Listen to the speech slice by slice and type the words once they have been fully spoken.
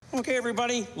Okay,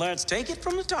 everybody, let's take it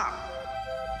from the top.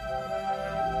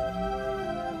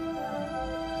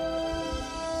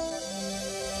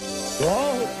 To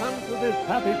all who come to this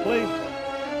happy place,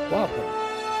 welcome.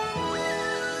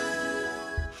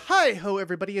 Hi ho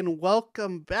everybody and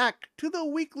welcome back to the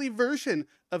weekly version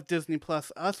of Disney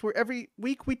Plus Us, where every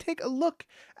week we take a look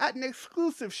at an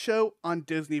exclusive show on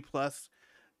Disney Plus.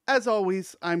 As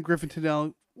always, I'm Griffin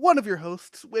Tennell, one of your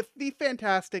hosts, with the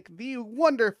fantastic, the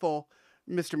wonderful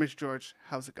Mr. Mitch George.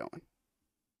 How's it going?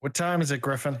 What time is it,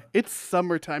 Griffin? It's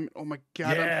summertime. Oh my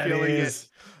god, Yeah, I'm feeling it it. is.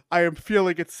 I am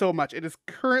feeling it so much. It is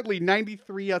currently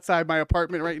 93 outside my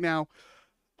apartment right now.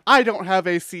 I don't have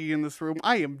AC in this room.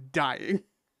 I am dying.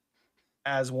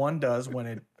 As one does when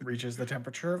it reaches the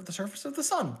temperature of the surface of the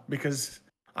sun, because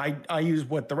I use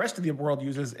what the rest of the world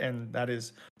uses, and that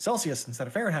is Celsius instead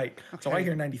of Fahrenheit. So I Okay.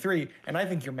 hear 93, and I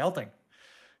think you're melting.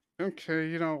 Okay,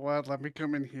 you know what? Let me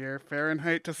come in here.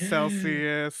 Fahrenheit to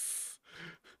Celsius.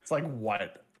 It's like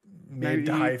what? Mid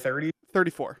to 90 high 30s?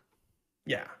 34.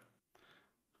 Yeah.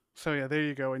 So yeah, there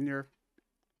you go. In your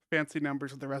fancy numbers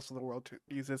that the rest of the world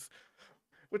uses.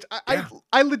 Which Yeah.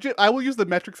 I legit, I will use the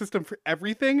metric system for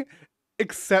everything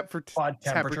except for Odd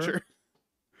temperature.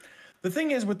 The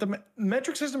thing is, with the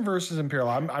metric system versus imperial,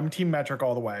 I'm team metric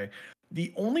all the way.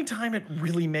 The only time it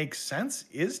really makes sense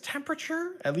is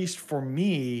temperature, at least for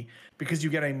me, because you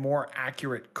get a more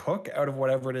accurate cook out of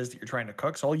whatever it is that you're trying to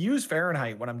cook. So I'll use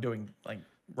Fahrenheit when I'm doing like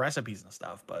recipes and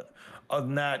stuff. But other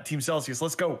than that, Team Celsius,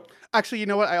 let's go. Actually, you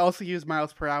know what? I also use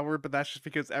miles per hour, but that's just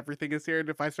because everything is here. And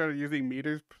if I started using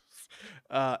meters,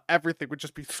 everything would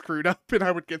just be screwed up and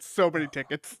I would get so many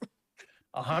tickets.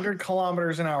 100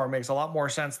 kilometers an hour makes a lot more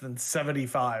sense than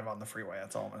 75 on the freeway.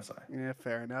 That's all I'm going to say. Yeah,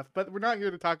 fair enough. But we're not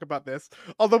here to talk about this.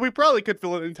 Although we probably could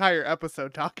fill an entire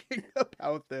episode talking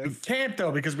about We this. can't,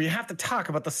 though, because we have to talk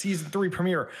about the season 3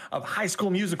 premiere of High School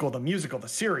Musical, the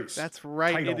series. That's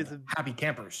right. Titled It is Happy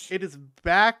Campers. It is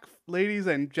back, ladies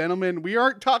and gentlemen. We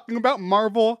aren't talking about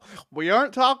Marvel. We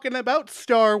aren't talking about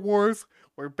Star Wars.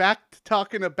 We're back to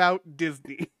talking about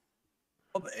Disney.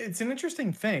 Well, it's an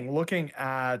interesting thing looking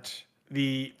at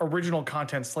the original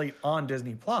content slate on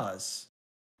Disney Plus.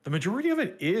 The majority of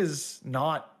it is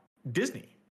not Disney,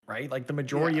 right? Like the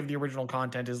majority of the original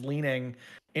content is leaning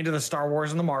into the Star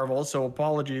Wars and the Marvels. So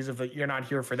apologies if you're not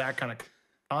here for that kind of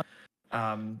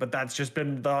content. But that's just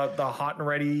been the hot and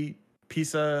ready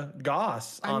piece of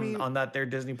goss on that their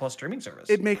Disney Plus streaming service.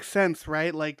 It makes sense,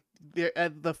 right? Like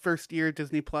at the first year of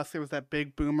Disney Plus, there was that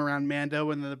big boom around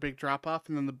Mando and then the big drop off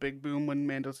and then the big boom when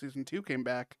Mando season 2 came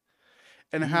back.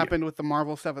 And it happened with the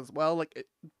Marvel stuff as well. Like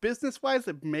business-wise,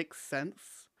 it makes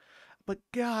sense. But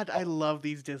God, I love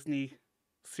these Disney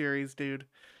series, dude.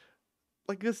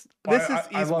 Like this is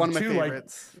love one of my too, like,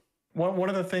 favorites. One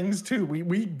of the things too,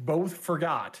 we both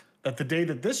forgot that the day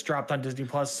that this dropped on Disney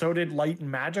Plus, so did Light and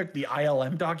Magic, the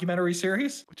ILM documentary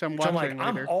series. Which I'm like, watching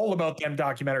later. I'm all about them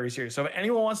documentary series. So if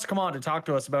anyone wants to come on to talk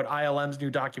to us about ILM's new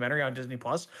documentary on Disney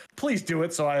Plus, please do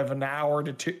it. So I have an hour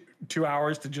to 2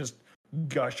 hours to just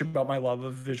gush about my love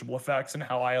of visual effects and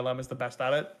how ILM is the best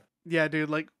at it. Yeah, dude,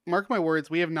 like, mark my words,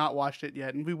 we have not watched it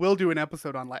yet, and we will do an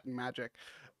episode on Latin Magic.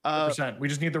 100%. We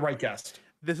just need the right guest.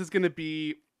 This is going to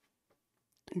be,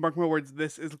 mark my words,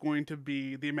 this is going to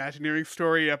be the Imagineering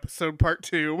Story episode part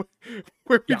 2,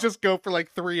 where we just go for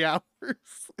like 3 hours.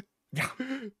 Yeah,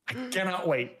 I cannot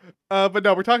wait. But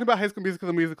no, we're talking about High School Musical,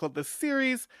 the musical, this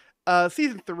series.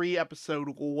 Season 3,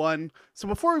 episode 1. So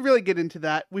before we really get into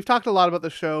that, we've talked a lot about the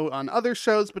show on other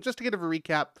shows, but just to get a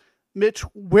recap, Mitch,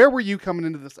 where were you coming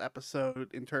into this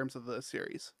episode in terms of the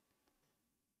series?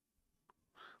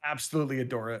 Absolutely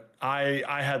adore it. I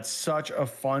had such a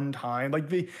fun time.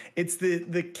 Like it's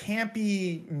the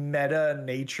campy meta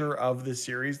nature of the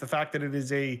series. The fact that it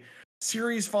is a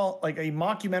series like a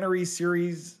mockumentary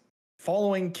series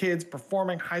following kids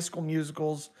performing High School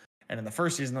Musicals. And in the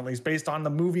first season, at least, based on the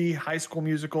movie High School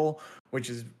Musical, which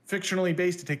is fictionally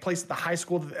based to take place at the high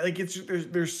school. Like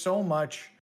there's so much.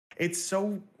 It's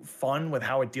so fun with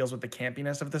how it deals with the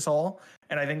campiness of this all.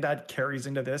 And I think that carries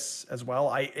into this as well.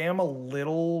 I am a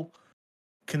little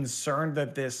concerned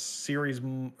that this series,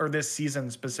 or this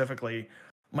season specifically,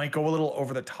 might go a little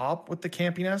over the top with the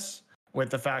campiness, with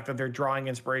the fact that they're drawing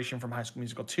inspiration from High School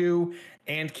Musical 2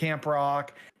 and Camp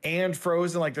Rock and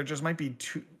Frozen. Like there just might be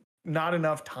not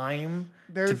enough time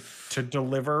to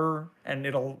deliver, and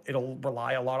it'll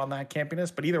rely a lot on that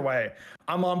campiness. But either way,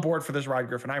 I'm on board for this ride,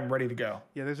 Griffin. I'm ready to go.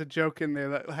 Yeah, there's a joke in there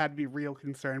that had me real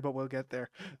concerned, but we'll get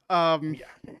there.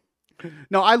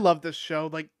 No, I love this show.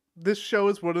 Like, this show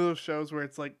is one of those shows where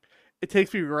it's like, it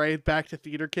takes me right back to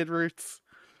theater kid roots.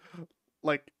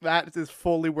 Like, that is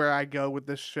fully where I go with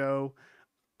this show.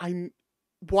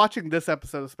 watching this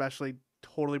episode especially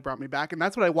totally brought me back, and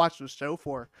that's what I watched the show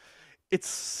for. It's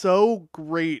so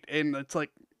great, and it's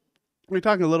like we were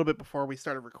talking a little bit before we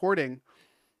started recording.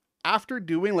 After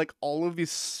doing like all of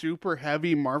these super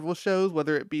heavy Marvel shows,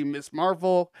 whether it be Miss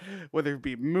Marvel, whether it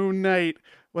be Moon Knight,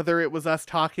 whether it was us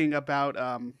talking about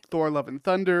Thor: Love and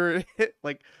Thunder,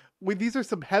 like these are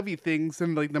some heavy things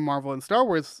in like the Marvel and Star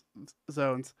Wars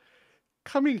zones.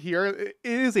 Coming here, it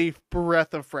is a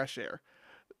breath of fresh air.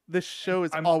 This show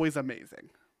is always amazing.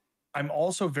 I'm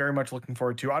also very much looking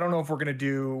forward to. I don't know if we're gonna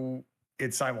do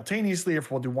it simultaneously,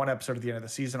 if we'll do one episode at the end of the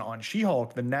season on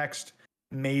She-Hulk, the next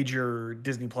major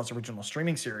Disney Plus original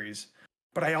streaming series.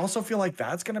 But I also feel like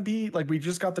that's going to be like, we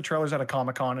just got the trailers out of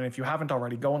Comic-Con. And if you haven't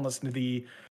already, go and listen to the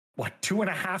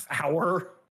 2.5 hour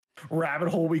rabbit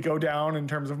hole we go down in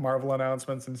terms of Marvel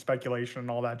announcements and speculation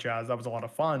and all that jazz. That was a lot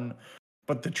of fun.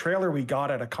 But the trailer we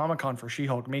got at a Comic-Con for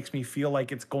She-Hulk makes me feel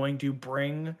like it's going to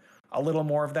bring a little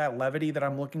more of that levity that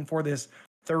I'm looking for, this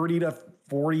 30 to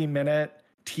 40 minute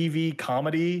TV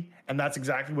comedy, and that's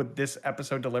exactly what this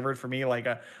episode delivered for me. Like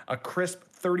a crisp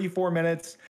 34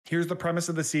 minutes. Here's the premise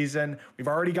of the season. We've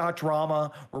already got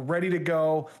drama. We're ready to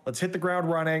go. Let's hit the ground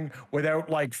running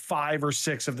without like 5 or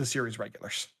 6 of the series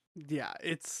regulars. Yeah,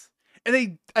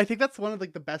 I think that's one of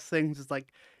like the best things is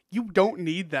like, you don't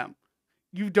need them.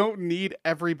 You don't need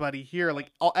everybody here.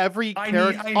 Like every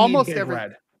character, almost Big every.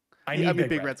 Red. I mean,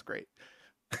 Big Red's great.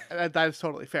 That is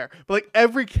totally fair. But like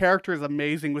every character is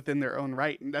amazing within their own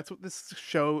right, and that's what this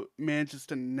show manages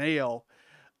to nail,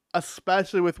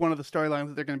 especially with one of the storylines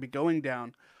that they're going to be going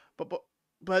down.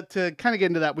 But to kind of get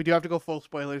into that, we do have to go full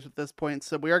spoilers at this point.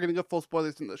 So we are going to go full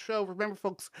spoilers in the show. Remember,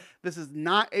 folks, this is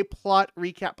not a plot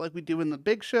recap like we do in the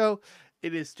big show.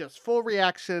 It is just full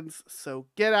reactions. So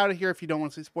get out of here if you don't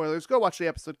want to see spoilers. Go watch the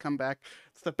episode, come back.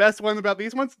 It's the best one about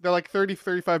these ones. They're like 30,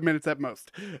 35 minutes at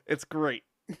most. It's great.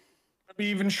 Be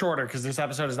even shorter because this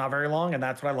episode is not very long, and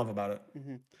that's what I love about it.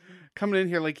 Mm-hmm. Coming in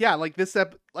here, like this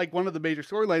like one of the major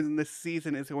storylines in this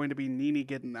season is going to be Nini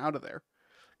getting out of there,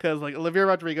 because like Olivia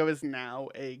Rodrigo is now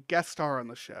a guest star on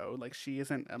the show. Like she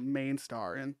isn't a main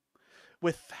star, and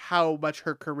with how much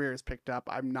her career has picked up,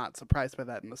 I'm not surprised by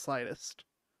that in the slightest.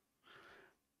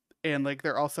 And like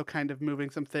they're also kind of moving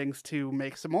some things to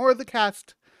make some more of the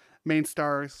cast main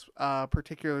stars,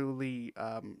 particularly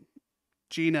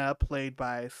Gina, played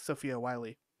by Sophia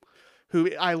Wiley,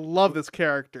 who I love this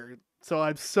character, so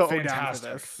I'm so down for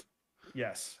this.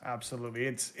 Yes, absolutely.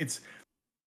 It's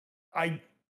I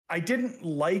didn't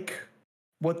like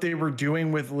what they were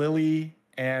doing with Lily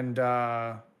and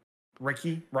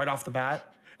Ricky right off the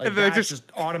bat. Like and then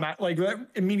just automatic, like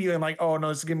immediately I'm like, oh no,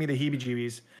 this is giving me the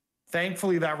heebie-jeebies.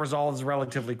 Thankfully that resolves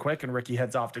relatively quick and Ricky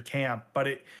heads off to camp, but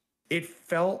it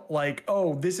felt like,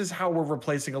 oh, this is how we're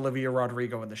replacing Olivia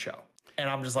Rodrigo in the show. And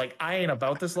I'm just like, I ain't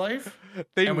about this life.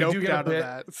 They noped out of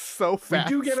that so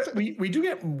fast. We do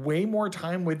get way more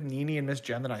time with Nini and Miss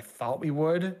Jen than I thought we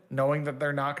would, knowing that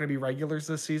they're not going to be regulars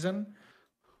this season.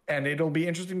 And it'll be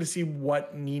interesting to see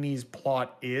what Nini's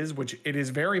plot is, which it is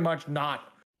very much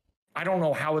not. I don't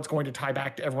know how it's going to tie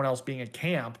back to everyone else being at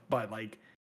camp, but like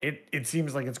it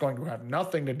seems like it's going to have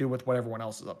nothing to do with what everyone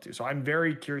else is up to. So I'm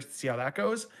very curious to see how that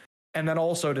goes. And then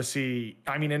also to see,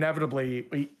 I mean, inevitably,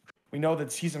 we know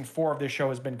that season 4 of this show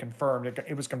has been confirmed.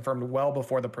 It was confirmed well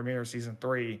before the premiere of season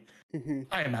 3. Mm-hmm.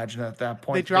 I imagine at that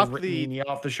point they dropped Nini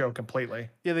off the show completely.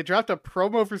 Yeah, they dropped a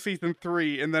promo for season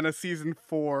 3 and then a season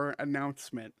 4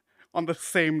 announcement on the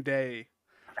same day.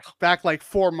 Back like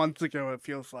 4 months ago, it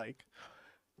feels like.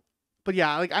 But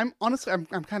yeah, like I'm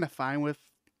kind of fine with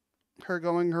her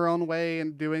going her own way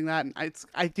and doing that, and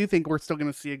I do think we're still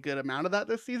going to see a good amount of that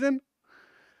this season.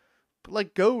 But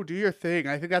like, go do your thing.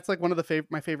 I think that's like one of the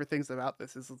my favorite things about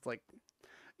this is it's like,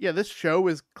 yeah, this show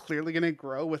is clearly going to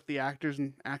grow with the actors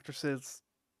and actresses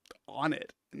on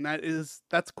it, and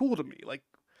that's cool to me. Like,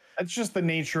 that's just the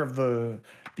nature of the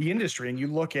industry. And you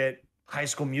look at High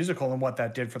School Musical and what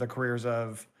that did for the careers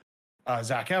of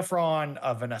Zac Efron,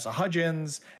 of Vanessa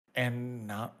Hudgens, and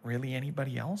not really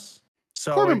anybody else.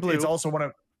 So Corbin Bleu, it's also one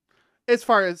of, as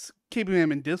far as keeping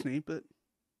him in Disney, but.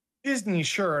 Disney,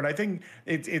 sure. And I think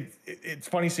it's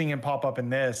funny seeing him pop up in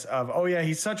this of, oh yeah,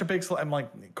 he's such a big I'm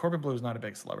like, Corbin Bleu is not a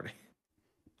big celebrity.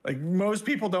 Like most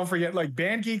people don't forget, like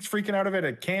band geeks freaking out of it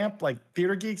at camp, like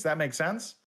theater geeks, that makes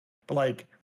sense. But like,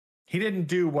 he didn't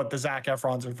do what the Zac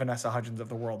Efrons or Vanessa Hudgens of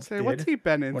the world did. What's he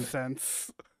been in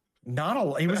since? Not a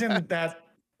lot. He was in that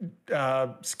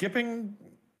skipping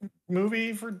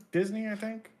movie for Disney, I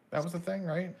think. That was the thing,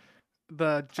 right?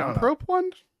 The jump rope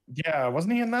one? Yeah,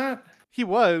 wasn't he in that? He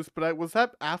was, but was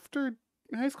that after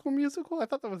High School Musical? I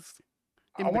thought that was.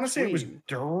 I want to say it was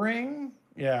during.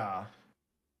 Yeah.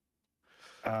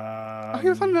 He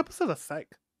was on an episode of Psych.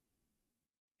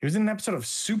 He was in an episode of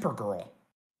Supergirl.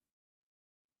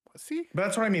 Was he? But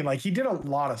that's what I mean. Like, he did a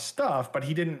lot of stuff, but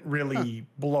he didn't really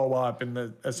blow up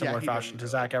in a similar fashion to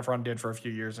Zac Efron did for a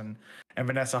few years, and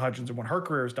Vanessa Hudgens when her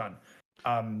career is done.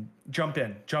 Jump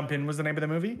In was the name of the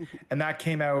movie, and that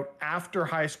came out after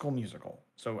High School Musical.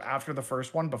 So after the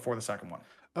first one, before the second one.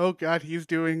 Oh God, he's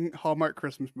doing Hallmark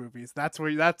Christmas movies. That's where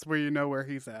you know where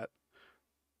he's at.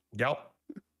 Yep.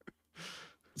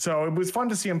 So it was fun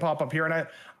to see him pop up here, and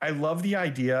I love the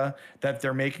idea that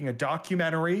they're making a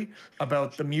documentary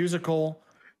about the musical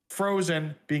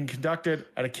Frozen being conducted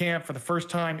at a camp for the first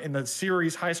time in the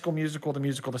series High School Musical,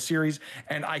 the series,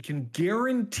 and I can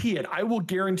guarantee it. I will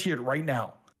guarantee it right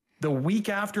now. The week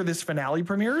after this finale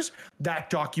premieres, that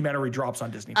documentary drops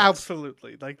on Disney Plus.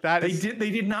 Absolutely, like that.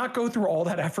 They did not go through all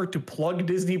that effort to plug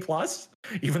Disney Plus,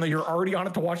 even though you're already on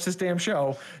it to watch this damn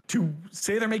show, to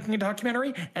say they're making a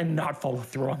documentary and not follow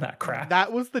through on that crap.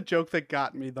 That was the joke that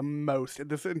got me the most in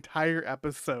this entire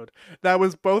episode. That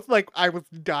was both like I was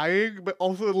dying, but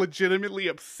also legitimately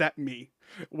upset me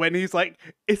when he's like,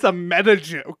 "It's a meta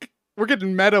joke. We're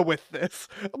getting meta with this."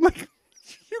 I'm like,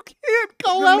 you can't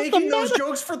call out making the those meta.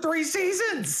 jokes for 3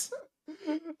 seasons.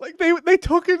 Like they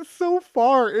took it so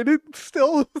far, and it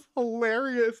still was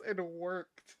hilarious and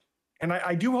worked. And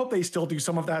I do hope they still do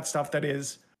some of that stuff that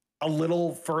is a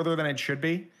little further than it should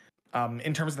be,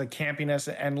 in terms of the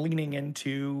campiness and leaning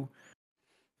into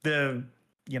the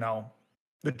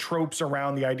tropes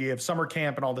around the idea of summer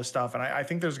camp and all this stuff. And I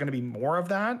think there's going to be more of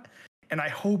that. And I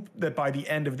hope that by the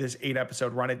end of this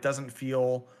 8-episode run, it doesn't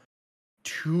feel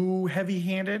too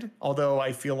heavy-handed, although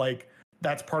I feel like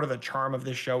that's part of the charm of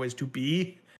this show, is to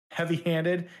be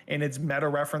heavy-handed in its meta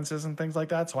references and things like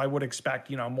that. So I would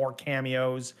expect, more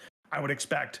cameos. I would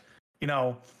expect,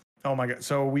 oh my God.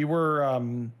 So we were,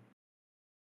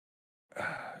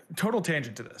 total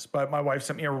tangent to this, but my wife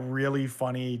sent me a really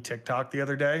funny TikTok the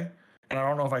other day, and I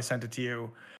don't know if I sent it to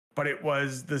you, but it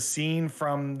was the scene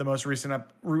from the most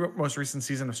recent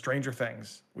season of Stranger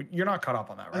Things. You're not caught up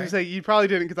on that, right? I was gonna say you probably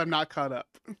didn't, because I'm not caught up.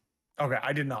 Okay,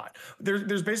 I did not.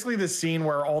 There's basically this scene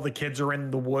where all the kids are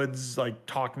in the woods, like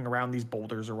talking around these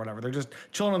boulders or whatever. They're just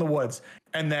chilling in the woods,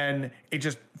 and then it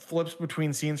just flips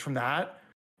between scenes from that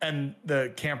and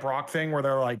the Camp Rock thing where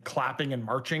they're like clapping and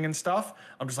marching and stuff.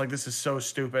 I'm just like, this is so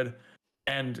stupid,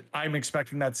 and I'm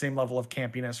expecting that same level of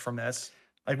campiness from this.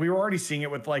 Like, we were already seeing it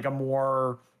with like a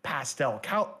more pastel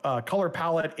color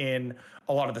palette in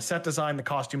a lot of the set design, the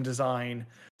costume design.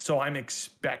 So I'm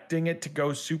expecting it to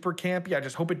go super campy. I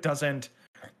just hope it doesn't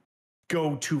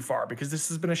go too far, because this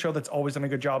has been a show that's always done a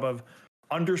good job of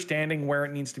understanding where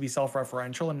it needs to be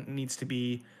self-referential, and it needs to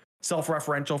be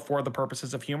self-referential for the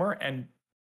purposes of humor, and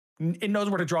it knows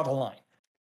where to draw the line.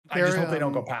 I just hope they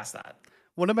don't go past that.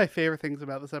 One of my favorite things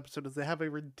about this episode is they have a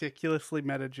ridiculously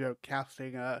meta joke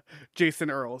casting Jason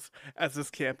Earls as this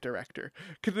camp director,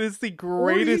 because it's the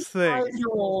greatest thing.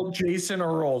 45-year-old Jason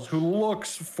Earls, who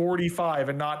looks 45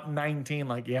 and not 19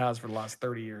 like he has for the last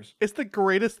 30 years. It's the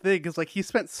greatest thing, because like he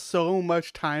spent so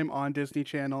much time on Disney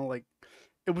Channel, like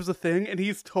it was a thing, and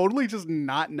he's totally just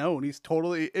not known.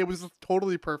 It was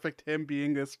totally perfect, him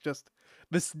being this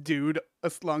dude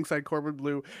alongside Corbin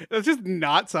Bleu. It's just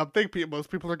not something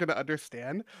most people are going to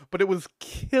understand, but it was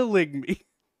killing me.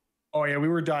 Oh yeah, we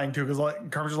were dying too, because like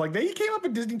Carmen's like, they came up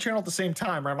at Disney Channel at the same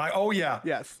time. Right? I'm like, oh yeah,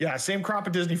 yes, yeah, same crop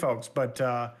of Disney folks, but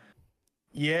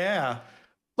yeah,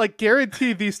 like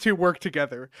guarantee these two work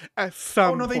together at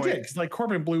some. Oh no, point. they did, because like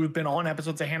Corbin Bleu has been on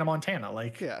episodes of Hannah Montana.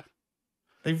 Like, yeah,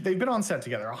 they've been on set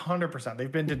together 100%.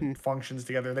 They've been to functions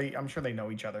together. I'm sure they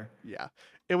know each other. Yeah,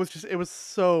 it was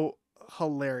so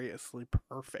hilariously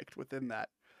perfect within that.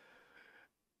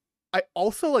 I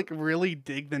also like really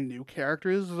dig the new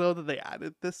characters though that they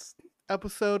added this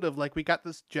episode, of like, we got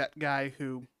this Jet guy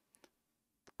who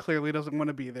clearly doesn't want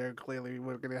to be there. Clearly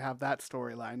we're going to have that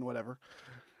storyline, whatever.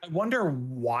 I wonder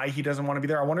why he doesn't want to be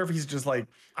there. I wonder if he's just like,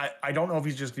 I don't know if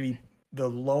he's just going to be the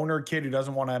loner kid who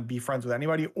doesn't want to be friends with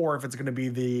anybody, or if it's going to be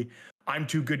the, I'm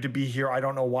too good to be here, I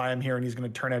don't know why I'm here, and he's going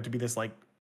to turn out to be this like,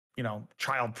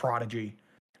 child prodigy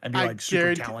and be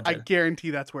super talented. I guarantee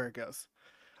that's where it goes.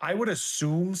 I would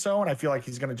assume so, and I feel like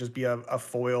he's going to just be a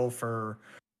foil for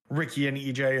Ricky and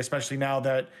EJ, especially now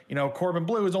that, Corbin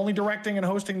Bleu is only directing and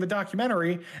hosting the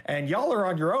documentary, and y'all are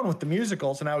on your own with the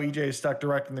musical, so now EJ is stuck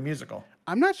directing the musical.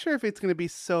 I'm not sure if it's going to be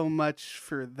so much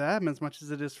for them as much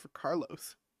as it is for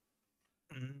Carlos.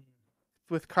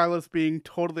 With Carlos being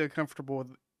totally uncomfortable with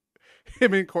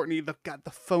him and Courtney, the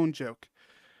phone joke.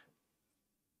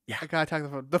 Yeah, I gotta talk the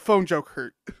phone. The phone joke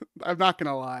hurt. I'm not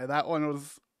gonna lie, that one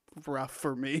was rough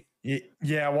for me.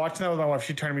 Yeah, watching that with my wife,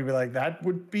 she turned to me and be like, "That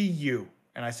would be you.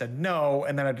 And I said no,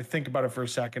 and then I had to think about it for a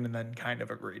second and then kind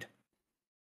of agreed.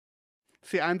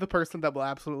 See, I'm the person that will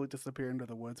absolutely disappear into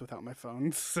the woods without my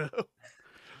phone, so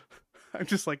I'm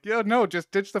just like, yeah, no,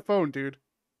 just ditch the phone, dude.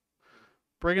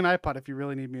 Bring an iPod if you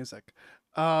really need music.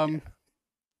 Then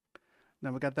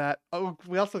we got that. Oh,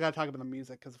 we also got to talk about the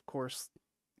music because, of course,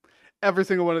 every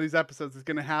single one of these episodes is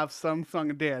going to have some song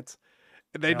and dance.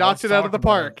 And they knocked it out of the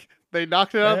park. They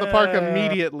knocked it out of the park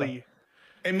immediately.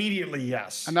 Immediately,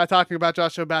 yes. I'm not talking about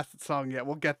Joshua Bassett's song yet.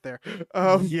 We'll get there.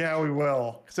 Yeah, we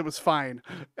will. Because it was fine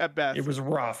at best. It was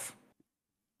rough.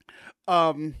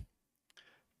 Yeah,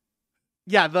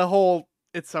 the whole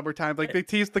It's Summertime. Like, they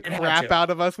teased the crap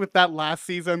out of us with that last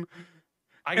season.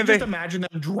 I can just imagine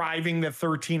them driving the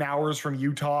 13 hours from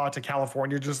Utah to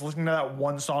California, just listening to that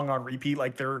one song on repeat,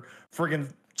 like they're friggin'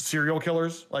 serial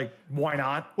killers. Like, why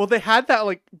not? Well, they had that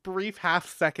like brief half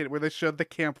second where they showed the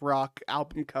Camp Rock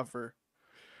album cover.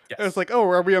 Yes. It was like, oh,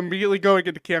 are we immediately going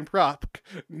into Camp Rock?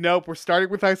 Nope, we're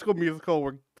starting with High School Musical.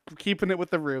 We're keeping it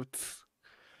with the roots.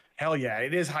 Hell yeah,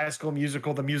 it is High School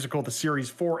Musical, the series,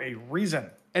 for a reason.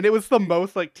 And it was the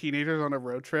most like teenagers on a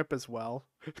road trip as well.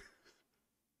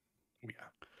 Yeah.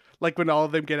 Like when all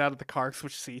of them get out of the car,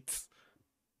 switch seats.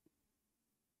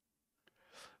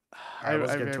 All right,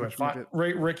 let's get to it.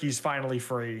 Ricky's finally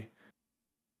free.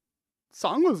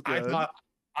 Song was good. I thought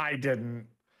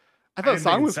the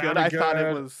song was good. I thought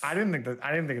it was. I didn't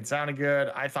think it sounded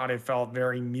good. I thought it felt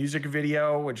very music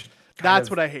video, which that's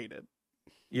what I hated.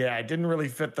 Yeah, it didn't really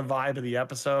fit the vibe of the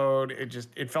episode.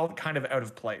 It felt kind of out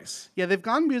of place. Yeah, they've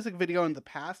gone music video in the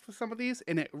past with some of these,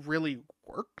 and it really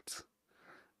worked.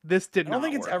 This did not. I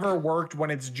don't think it's ever worked when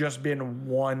it's just been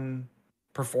one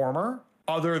performer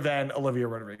other than Olivia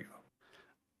Rodrigo.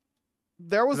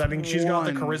 There was. I think she's got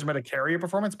the charisma to carry a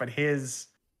performance, but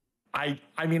I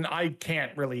mean, I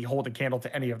can't really hold a candle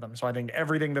to any of them. So I think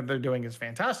everything that they're doing is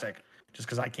fantastic just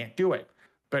because I can't do it.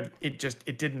 But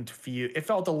it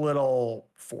felt a little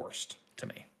forced to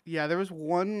me. Yeah, there was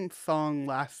one song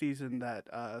last season that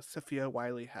Sophia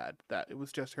Wiley had that it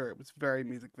was just her. It was very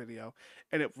music video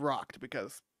and it rocked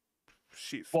because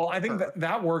she's. Well, I think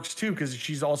that works too because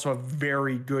she's also a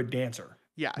very good dancer.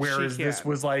 Yeah. Whereas this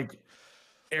was like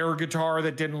air guitar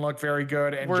that didn't look very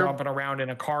good and jumping around in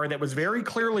a car that was very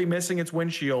clearly missing its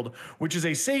windshield, which is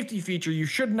a safety feature. You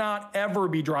should not ever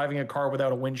be driving a car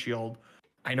without a windshield.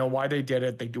 I know why they did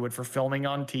it. They do it for filming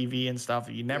on TV and stuff.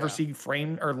 You never see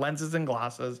frame or lenses and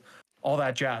glasses, all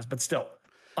that jazz. But still,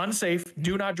 unsafe.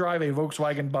 Do not drive a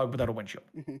Volkswagen Bug without a windshield.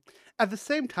 Mm-hmm. At the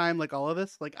same time, like all of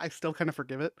this, like I still kind of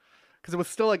forgive it. Because it was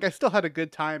still like I still had a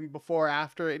good time before,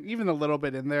 after, and even a little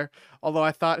bit in there. Although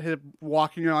I thought him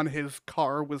walking on his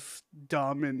car was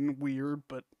dumb and weird,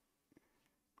 but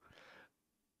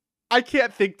I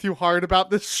can't think too hard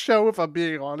about this show if I'm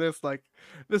being honest. Like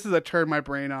this is a turn my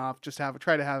brain off, just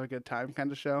try to have a good time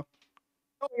kind of show.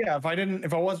 Oh yeah,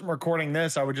 if I wasn't recording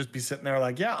this, I would just be sitting there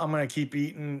like, yeah, I'm gonna keep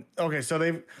eating. Okay,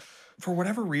 so for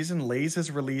whatever reason, Lay's has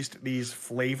released these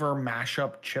flavor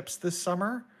mashup chips this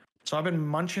summer. So I've been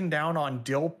munching down on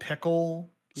dill pickle,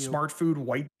 Smart Food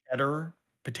white cheddar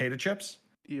potato chips,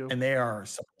 and they are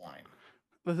sublime.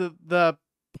 The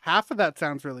half of that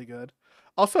sounds really good.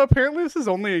 Also, apparently this is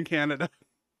only in Canada.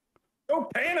 Oh,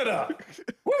 Canada!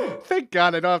 Woo! Thank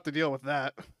God I don't have to deal with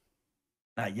that.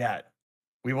 Not yet.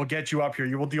 We will get you up here.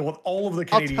 You will deal with all of the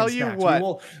Canadian snacks. I'll tell you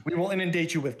what. We will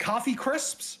inundate you with coffee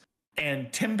crisps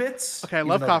and Timbits. Okay, I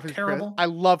love coffee crisp. I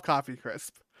love coffee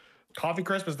crisp. Coffee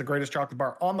Crisp is the greatest chocolate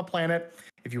bar on the planet.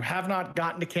 If you have not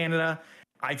gotten to Canada,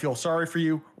 I feel sorry for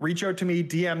you. Reach out to me,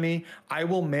 DM me. I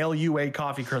will mail you a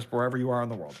Coffee Crisp wherever you are in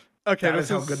the world. Okay, that is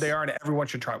how good they are, and everyone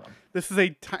should try one. This is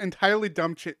a entirely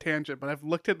dumb tangent, but I've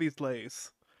looked at these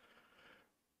Lays.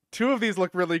 2 of these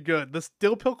look really good. This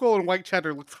dill pickle and white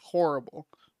cheddar looks horrible.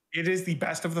 It is the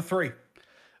best of the 3.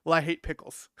 Well, I hate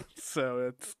pickles, so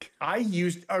it's...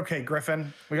 Okay,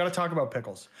 Griffin, we got to talk about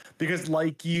pickles. Because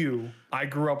like you, I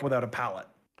grew up without a palate.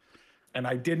 And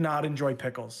I did not enjoy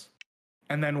pickles.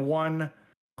 And then one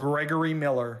Gregory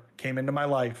Miller came into my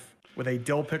life with a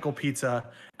dill pickle pizza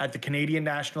at the Canadian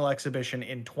National Exhibition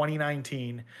in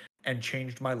 2019 and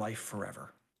changed my life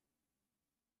forever.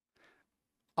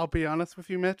 I'll be honest with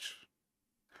you, Mitch.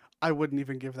 I wouldn't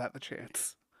even give that the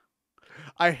chance.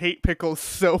 I hate pickles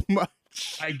so much.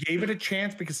 I gave it a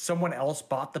chance because someone else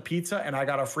bought the pizza and I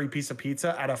got a free piece of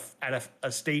pizza at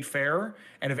a state fair.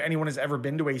 And if anyone has ever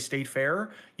been to a state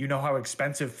fair, you know how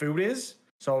expensive food is.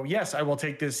 So yes, I will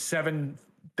take this $7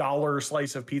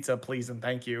 slice of pizza, please and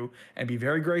thank you, and be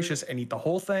very gracious and eat the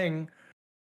whole thing.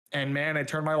 And man, I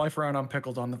turned my life around on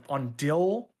pickles, on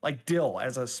dill, like dill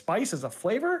as a spice, as a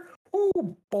flavor.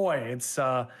 Oh boy,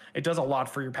 it does a lot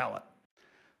for your palate.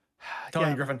 telling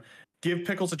Yeah. you, Griffin, give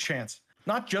pickles a chance.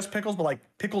 Not just pickles, but like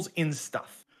pickles in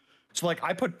stuff. So like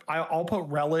I'll put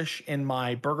relish in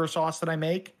my burger sauce that I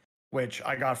make, which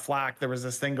I got flack. There was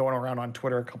this thing going around on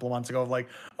Twitter a couple of months ago of like,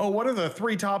 oh, what are the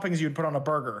 3 toppings you'd put on a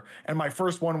burger? And my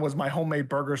first one was my homemade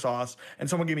burger sauce. And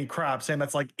someone gave me crap saying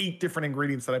that's like 8 different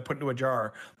ingredients that I put into a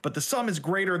jar, but the sum is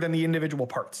greater than the individual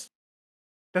parts.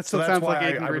 That So still that's sounds like why 8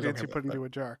 I was ingredients okay you put with it. into a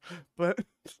jar. But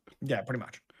Yeah, pretty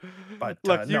much. But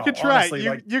look, you no, can try. honestly,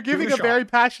 like, You're give it giving a a very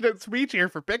shot. passionate speech here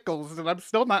for pickles, and I'm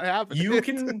still not having You it.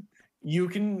 can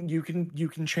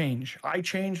change. I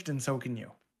changed, and so can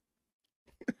you.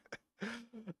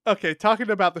 Okay,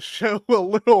 talking about the show a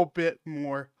little bit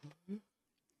more.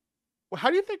 What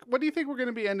do you think we're going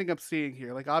to be ending up seeing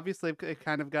here? Like, obviously, they've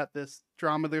kind of got this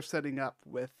drama they're setting up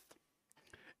with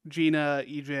Gina,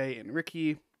 EJ, and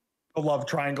Ricky. The love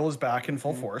triangle is back in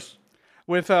full force.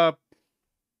 With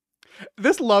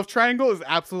this love triangle is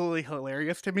absolutely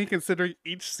hilarious to me, considering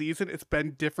each season it's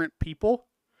been different people,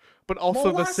 but also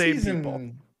Well, the last same season-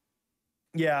 people.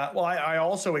 Yeah, well, I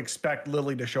also expect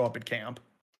Lily to show up at camp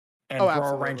and Oh, throw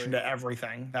a wrench absolutely. into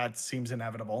everything. That seems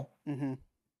inevitable. Mm-hmm.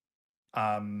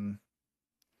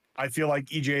 I feel like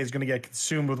EJ is going to get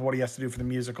consumed with what he has to do for the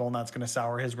musical, and that's going to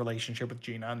sour his relationship with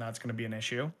Gina, and that's going to be an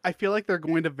issue. I feel like they're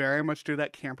going to very much do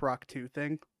that Camp Rock 2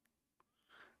 thing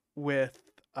with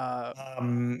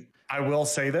I will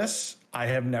say this: I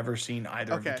have never seen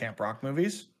either of the Okay. Camp Rock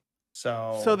movies,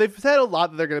 so they've said a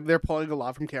lot that they're pulling a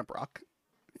lot from Camp Rock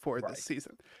for Right. this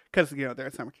season, because they're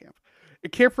at summer camp. In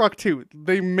Camp Rock 2,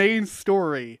 the main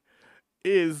story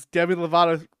is Demi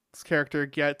Lovato's character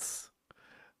gets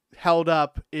held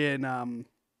up in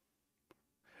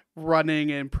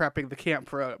running and prepping the camp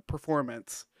for a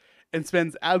performance, and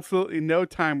spends absolutely no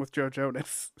time with Joe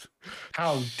Jonas.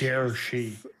 how dare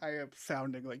she? I am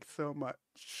sounding like so much.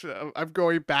 I'm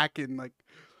going back in like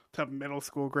to middle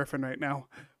school Griffin right now.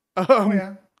 Oh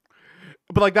yeah,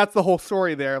 But like that's the whole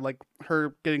story there. Like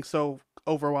her getting so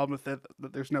overwhelmed with it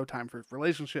that there's no time for a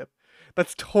relationship.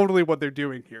 That's totally what they're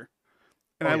doing here,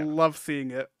 and Oh, I yeah. love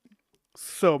seeing it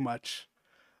so much.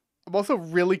 I'm also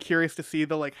really curious to see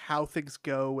how things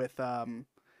go with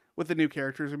the new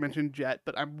characters. We mentioned Jet,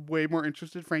 but I'm way more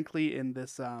interested, frankly, in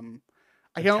this I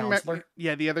The don't remember. counselor?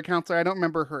 Yeah, the other counselor. I don't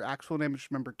remember her actual name. I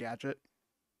just remember Gadget.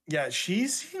 Yeah, she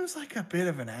seems like a bit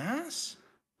of an ass.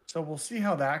 So we'll see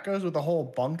how that goes with the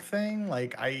whole bunk thing.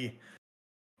 Like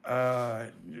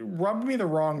rubbed me the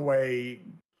wrong way.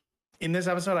 In this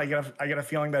episode, I get a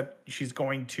feeling that she's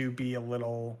going to be a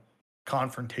little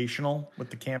confrontational with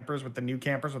the campers, with the new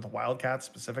campers, with the Wildcats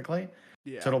specifically.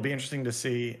 Yeah. So it'll be interesting to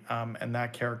see. And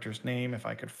that character's name, if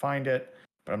I could find it,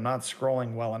 but I'm not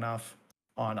scrolling well enough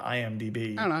on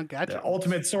IMDb. I don't know, Gadget. The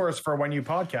ultimate source for When You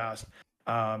Podcast.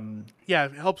 Yeah,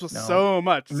 it helps us No. so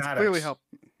much. It's Maddox. clearly helped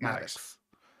Maddox. Maddox.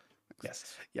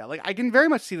 Yes. Yeah, like I can very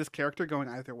much see this character going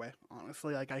either way,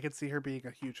 honestly. Like I could see her being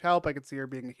a huge help. I could see her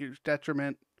being a huge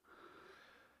detriment.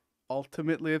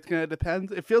 Ultimately, it's gonna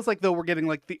depend. It feels like though we're getting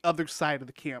like the other side of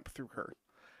the camp through her.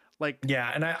 Like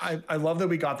Yeah, and I love that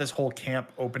we got this whole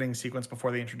camp opening sequence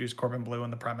before they introduced Corbin Bleu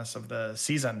and the premise of the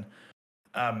season,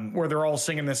 where they're all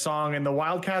singing this song, and the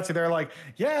Wildcats are there like,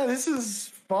 yeah, this is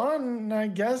fun, I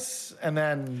guess. And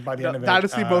then by the end of it, that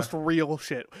is the most real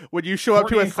shit. When you show up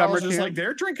to Courtney a and summer Carl's just camp, like,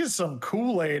 they're drinking some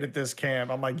Kool-Aid at this camp.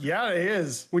 I'm like, yeah, it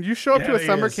is. when you show up to Yeah, a it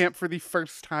summer is. camp for the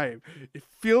first time, it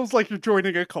feels like you're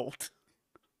joining a cult.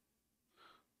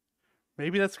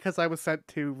 Maybe that's because I was sent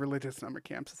to religious summer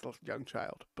camps as a young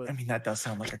child. But I mean, that does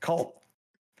sound like a cult.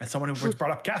 As someone who was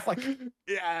brought up Catholic.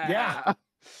 yeah.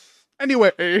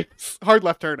 Anyway, hard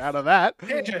left turn out of that.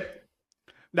 Tangent.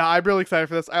 No, I'm really excited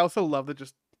for this. I also love that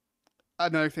just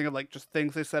another thing of like just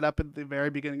things they set up at the very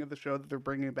beginning of the show that they're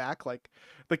bringing back. Like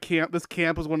the camp. This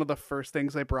camp was one of the first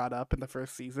things they brought up in the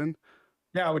first season.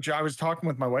 Yeah, which I was talking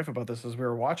with my wife about this as we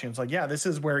were watching. It's like, yeah, this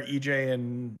is where EJ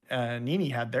and Nini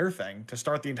had their thing to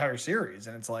start the entire series,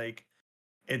 and it's like,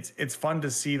 it's fun to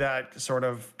see that sort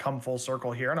of come full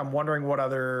circle here. And I'm wondering what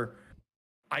other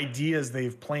ideas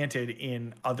they've planted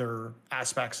in other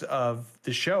aspects of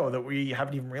the show that we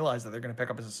haven't even realized that they're going to pick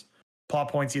up as plot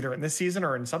points either in this season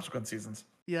or in subsequent seasons.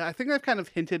 Yeah, I think I've kind of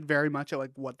hinted very much at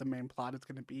like what the main plot is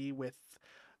going to be with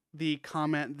the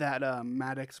comment that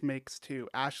Maddox makes to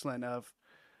Ashlyn of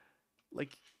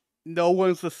like no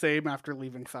one's the same after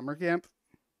leaving summer camp.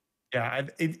 Yeah,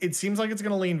 it seems like it's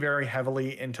going to lean very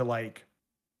heavily into like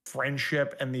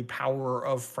friendship and the power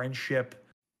of friendship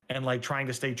and like trying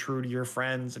to stay true to your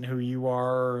friends and who you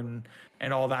are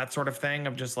and all that sort of thing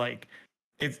of just like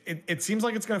it seems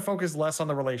like it's going to focus less on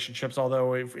the relationships,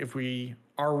 although if we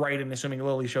are right in assuming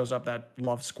Lily shows up, that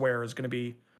love square is going to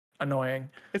be annoying.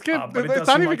 It's gonna. But it It's does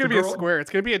not seem even like gonna the be a girl- square.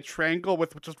 It's gonna be a triangle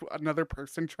with just another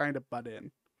person trying to butt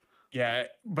in. Yeah,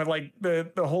 but like the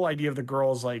whole idea of the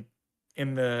girls like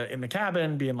in the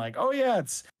cabin being like, oh yeah,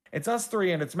 it's us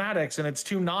three and it's Maddox and it's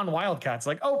two non-wildcats.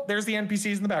 Like, oh, there's the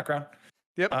NPCs in the background.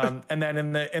 Yep. And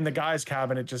then in the guys'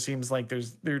 cabin, it just seems like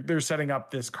they're setting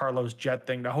up this Carlos Jet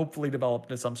thing to hopefully develop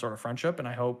into some sort of friendship. And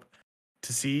I hope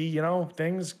to see, you know,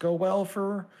 things go well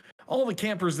for all the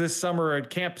campers this summer at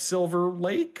Camp Silver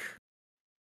Lake.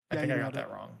 I Yeah, think I you got nailed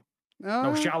that wrong. No,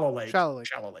 No, Shallow Lake. Shallow Lake.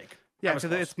 Shallow Lake. Yeah, I was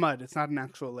because close. it's mud. It's not an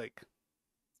actual lake.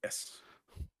 Yes.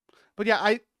 But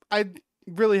yeah, I'm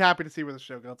really happy to see where the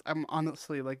show goes. I'm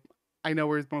honestly like, I know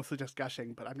we're mostly just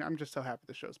gushing, but I'm just so happy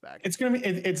the show's back. It's gonna be.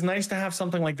 It's nice to have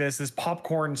something like this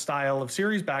popcorn style of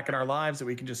series back in our lives that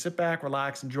we can just sit back,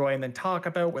 relax, enjoy, and then talk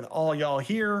about with all y'all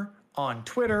here on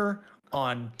Twitter,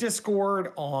 on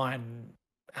Discord, on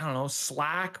I don't know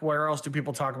Slack. Where else do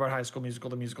people talk about High School Musical,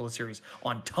 the musical series?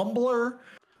 On Tumblr,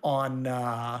 on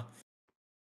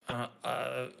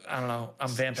I don't know. I'm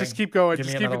vamping. Just keep going. Give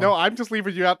Just me keep it. another No, one. I'm just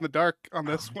leaving you out in the dark on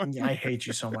this one. I hate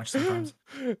you so much sometimes.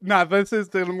 Nah, this is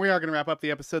we are gonna wrap up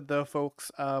the episode though,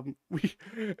 folks. We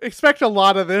expect a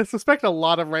lot of this. Expect a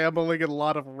lot of rambling and a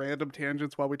lot of random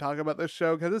tangents while we talk about this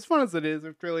show because as fun as it is,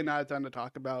 it's really not a ton to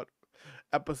talk about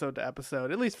episode to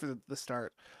episode. At least for the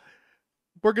start.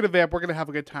 We're gonna vamp. We're gonna have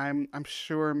a good time. I'm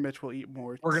sure Mitch will eat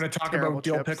more. We're gonna talk terrible about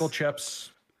dill chips. pickle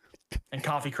chips and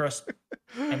coffee crisp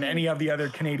and any of the other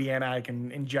Canadian I can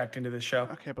inject into this show.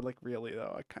 Okay, but like really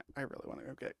though, I really want to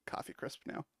go get coffee crisp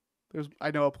now.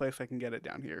 I know a place I can get it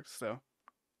down here, so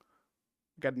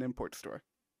got an import store,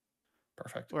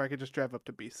 Perfect. or I could just drive up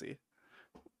to BC,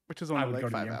 which is I only would like go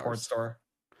to 5 the import hours. store.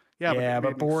 Yeah, Yeah, it made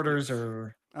but me borders sneeze.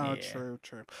 are. Oh, yeah. true.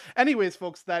 Anyways,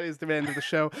 folks, that is the end of the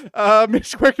show.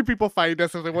 Mitch, where can people find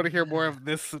us if they want to hear more of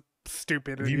this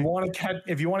stupidity? If you want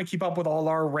to keep up with all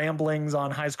our ramblings on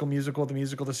High School Musical,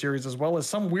 the series, as well as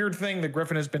some weird thing that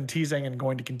Griffin has been teasing and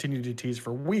going to continue to tease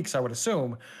for weeks, I would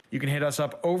assume, you can hit us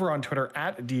up over on Twitter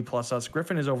at D+us.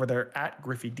 Griffin is over there at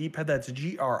GriffyDpad. That's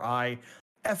GriffyDpad.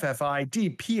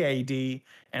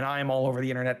 And I am all over the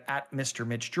internet at Mr.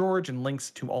 Mitch George. And links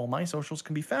to all my socials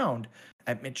can be found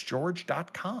at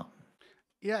MitchGeorge.com.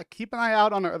 Yeah, keep an eye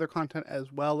out on our other content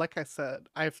as well. Like I said,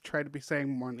 I've tried to be saying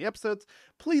more in the episodes.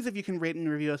 Please, if you can rate and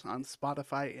review us on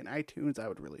Spotify and iTunes, I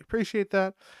would really appreciate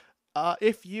that.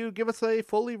 If you give us a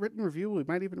fully written review, we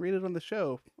might even read it on the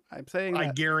show. I'm saying I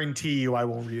that. guarantee you I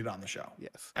will read it on the show.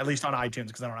 Yes. At least on iTunes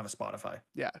because I don't have a Spotify.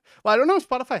 Yeah. Well, I don't know if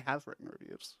Spotify has written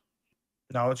reviews.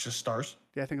 No, it's just stars.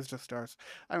 Yeah, I think it's just stars.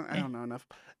 I don't know enough.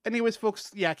 Anyways,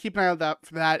 folks, yeah, keep an eye out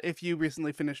for that. If you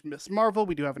recently finished Miss Marvel,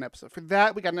 we do have an episode for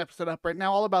that. We got an episode up right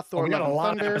now all about Thor. We got a Love and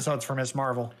lot of Thunder. episodes for Miss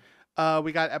Marvel.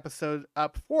 We got episode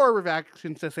up for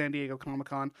reactions to San Diego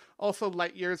Comic-Con. Also,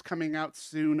 Lightyear is coming out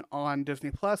soon on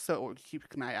Disney Plus, so keep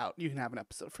an eye out. You can have an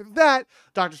episode for that.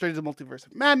 Doctor Strange: The Multiverse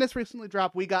of Madness recently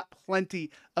dropped. We got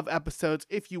plenty of episodes.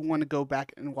 If you want to go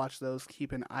back and watch those,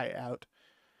 keep an eye out.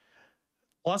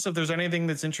 Plus, if there's anything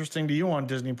that's interesting to you on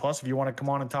Disney Plus, if you want to come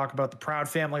on and talk about the Proud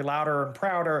Family Louder and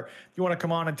Prouder, if you want to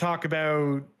come on and talk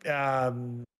about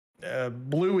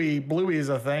Bluey is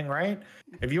a thing, right?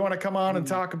 If you want to come on and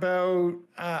talk about,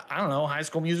 I don't know, High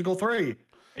School Musical 3,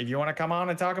 if you want to come on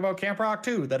and talk about Camp Rock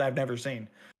 2 that I've never seen,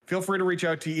 feel free to reach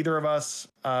out to either of us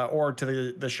or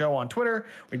to the show on Twitter.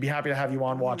 We'd be happy to have you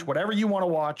on, watch whatever you want to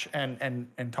watch and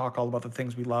talk all about the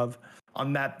things we love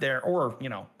on that there, or, you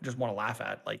know, just want to laugh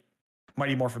at, like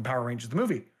Mighty Morphin Power Rangers the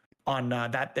movie on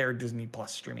that there Disney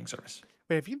Plus streaming service.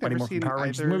 Wait, have you Mighty never Morphin seen Power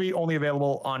Rangers the either? movie, only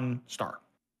available on Star,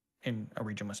 in a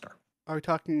region with Star. Are we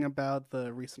talking about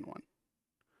the recent one?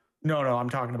 No, I'm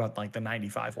talking about like the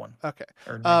 95 one. Okay.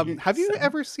 Or Have you 97.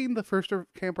 ever seen the first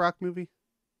Camp Rock movie?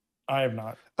 I have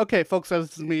not. Okay, folks, so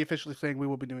this is me officially saying we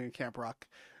will be doing a Camp Rock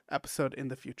episode in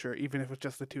the future, even if it's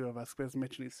just the two of us, because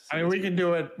Mitch needs to see I mean, this we movie. can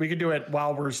do it. We could do it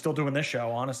while we're still doing this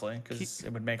show, honestly, because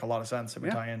it would make a lot of sense if we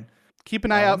Yeah. tie in. Keep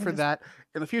an eye out let me for just- that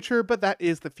in the future, but that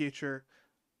is the future.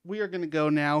 We are going to go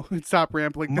now and stop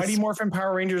rambling. Mighty Morphin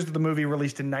Power Rangers, the movie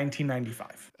released in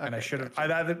 1995, and I Okay, should have.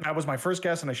 gotcha. That was my first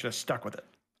guess, and I should have stuck with it.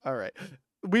 All right.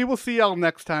 We will see y'all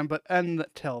next time, but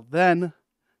until then,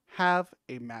 have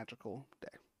a magical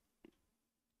day.